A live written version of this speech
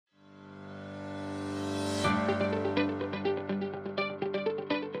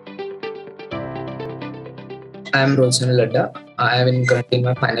I am Rohit Laddha. I am currently in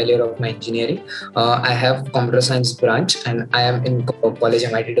my final year of my engineering. I have computer science branch and I am in college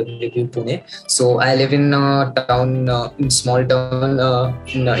MIT Pune. So I live in a town, in small town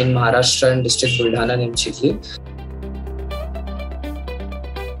in Maharashtra and district Buldhana named Chikli.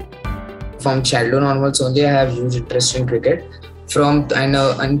 From childhood onwards only, I have huge interest in cricket.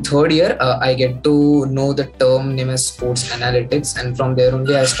 In third year, I get to know the term name as sports analytics, and from there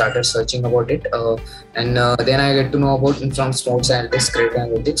only I started searching about it. Then I get to know about from sports analytics, cricket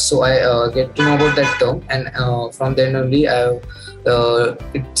analytics. So I get to know about that term, and from then only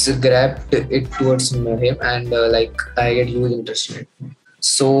it's grabbed it towards him, and I get huge interest in it.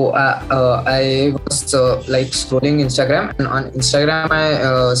 So I was scrolling Instagram, and on Instagram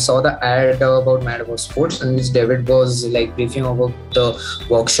I saw the ad about madaboutsports, in which David was briefing about the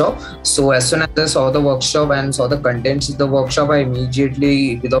workshop. So as soon as I saw the workshop and saw the contents of the workshop, I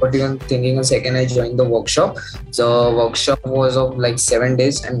immediately, without even thinking a second, I joined the workshop. The workshop was of 7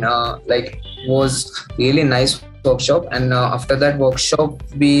 days, and was really nice workshop. And after that workshop,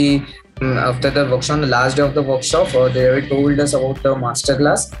 on the last day of the workshop, they told us about the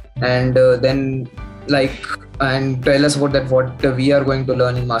masterclass, and then and tell us about that what we are going to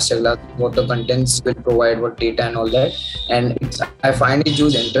learn in masterclass, what the contents will provide, what data and all that. And I find it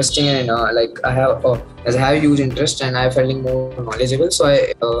huge interesting, and I have huge interest, and I felt more knowledgeable. So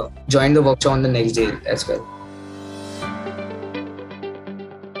I joined the workshop on the next day as well.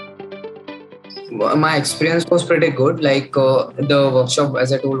 My experience was pretty good. The workshop,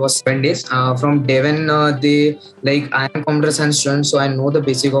 as I told, was 7 days. From day one, I am computer science student, so I know the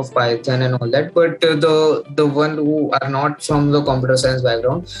basic of Python and all that. But the one who are not from the computer science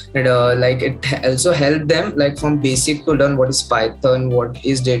background, it also helped them from basic to learn what is Python, what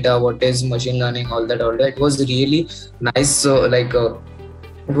is data, what is machine learning, all that. It was really nice.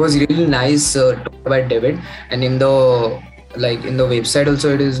 It was really nice taught by David, and in the website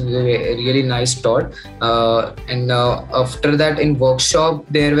also it is really nice taught. After that, in workshop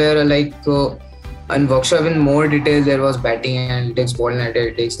there were in workshop in more detail there was batting analytics, ball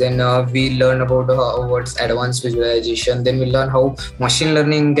analytics. Then we learn about what's advanced visualization. Then we learn how machine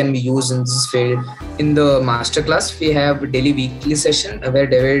learning can be used in this field. In the masterclass, we have a daily weekly session where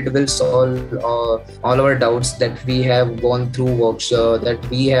David will solve all our doubts that we have gone through workshop, that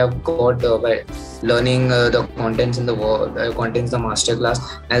we have got by learning the contents in the contents the masterclass.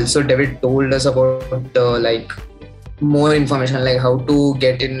 Also, David told us about more information, like how to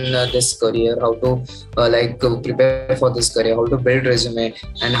get in this career, how to prepare for this career, how to build resume,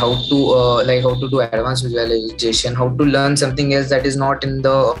 and how to do advanced visualization, how to learn something else that is not in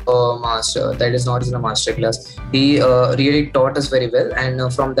the master class. He really taught us very well,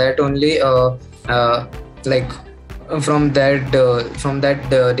 and from that only from that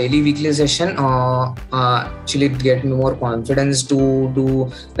daily weekly session actually get me more confidence to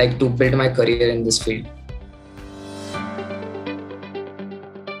build my career in this field.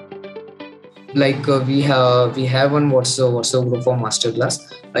 We have one WhatsApp group for masterclass.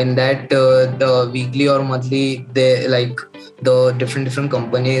 In that the weekly or monthly, they the different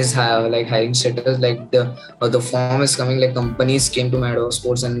companies have hiring status. The form is coming, companies came to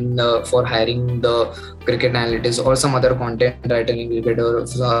madaboutsports and for hiring the cricket analytics or some other content writer in cricket or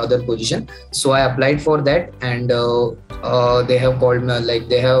other position. So I applied for that, and they have called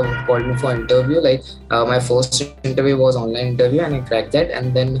me for interview. My first interview was online interview, and I cracked that.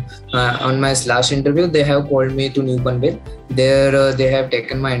 And then on my last interview, they have called me to New Panvel. There they have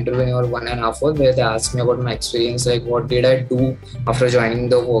taken my interview in over 1.5 hours, where they asked me about my experience, what did I do after joining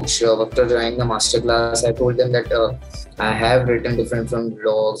the workshop, after joining the masterclass. I told them that I have written different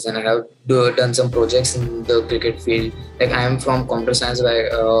blogs, and I have done some projects in the cricket field. I am from computer science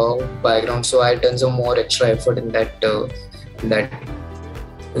background, so I done some more extra effort in that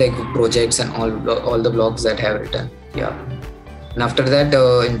projects and all the blogs that I have written. Yeah. And after that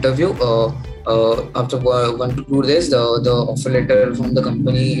interview, after 1 to 2 days, the offer letter from the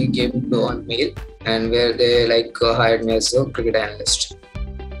company came on mail, and where they hired me as a cricket analyst.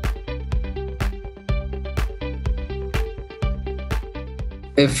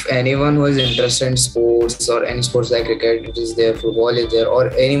 If anyone who is interested in sports or any sports like cricket, it is there, football is there, or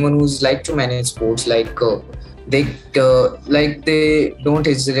anyone who's like to manage sports, they don't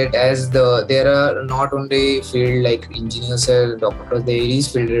hesitate, as there are not only field like engineers or doctors, there is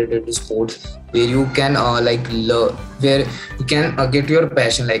field related to sports where you can learn, where you can get your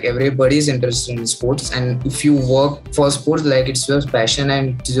passion. Everybody is interested in sports, and if you work for sports, it's your passion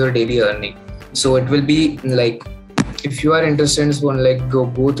and it's your daily earning. So it will be if you are interested in one, like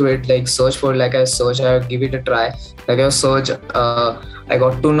go through it, like search for, like I search, I give it a try. Like I search, I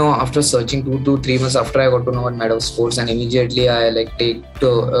got to know after searching 2 to 3 months after I got to know what madaboutsports, and immediately I like take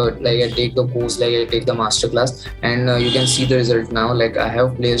I take the course, like I take the masterclass, and you can see the result now. Like I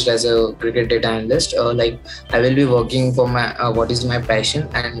have placed as a cricket data analyst. Like I will be working for my what is my passion,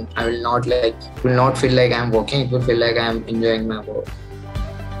 and I will not feel like I'm working. It will feel like I'm enjoying my work.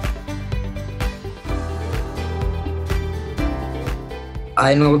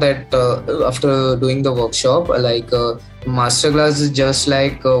 I know that after doing the workshop, masterclass is just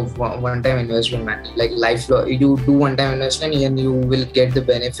like a one-time investment, man. Like lifelong, you do one-time investment and you will get the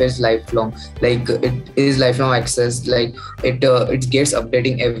benefits lifelong. Like it is lifelong access. Like it gets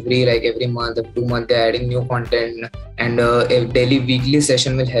updating every month, 2 month. They're adding new content, and a daily, weekly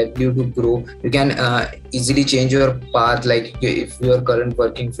session will help you to grow. You can easily change your path, like if your current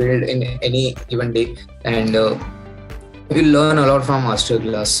working field in any given day, and you learn a lot from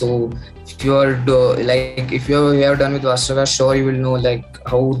masterclass. So if you are if you have done with masterclass, sure you will know like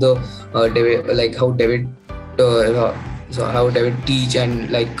how the how David teach, and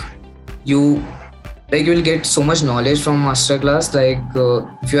you you will get so much knowledge from masterclass.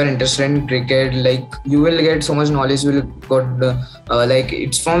 If you are interested in cricket, like you will get so much knowledge. You will got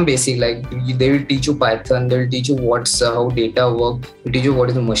it's from basic, like they will teach you Python, they will teach you what's how data work, they teach you what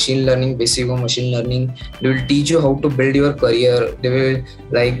is machine learning, basic of machine learning. They will teach you how to build your career. They will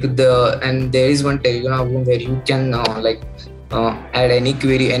and there is one Telegram room where you can add any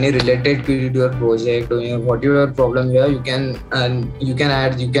query, any related query to your project, or whatever problem here, you can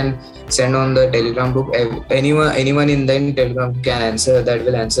send on the Telegram group. Anyone in the Telegram can answer, that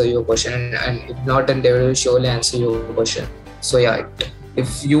will answer your question, and if not, then they will surely answer your question. So yeah,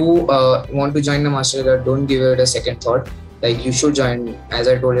 if you want to join the masterclass, don't give it a second thought. Like you should join. As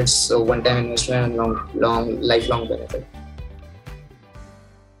I told, it's a one-time investment and lifelong benefit.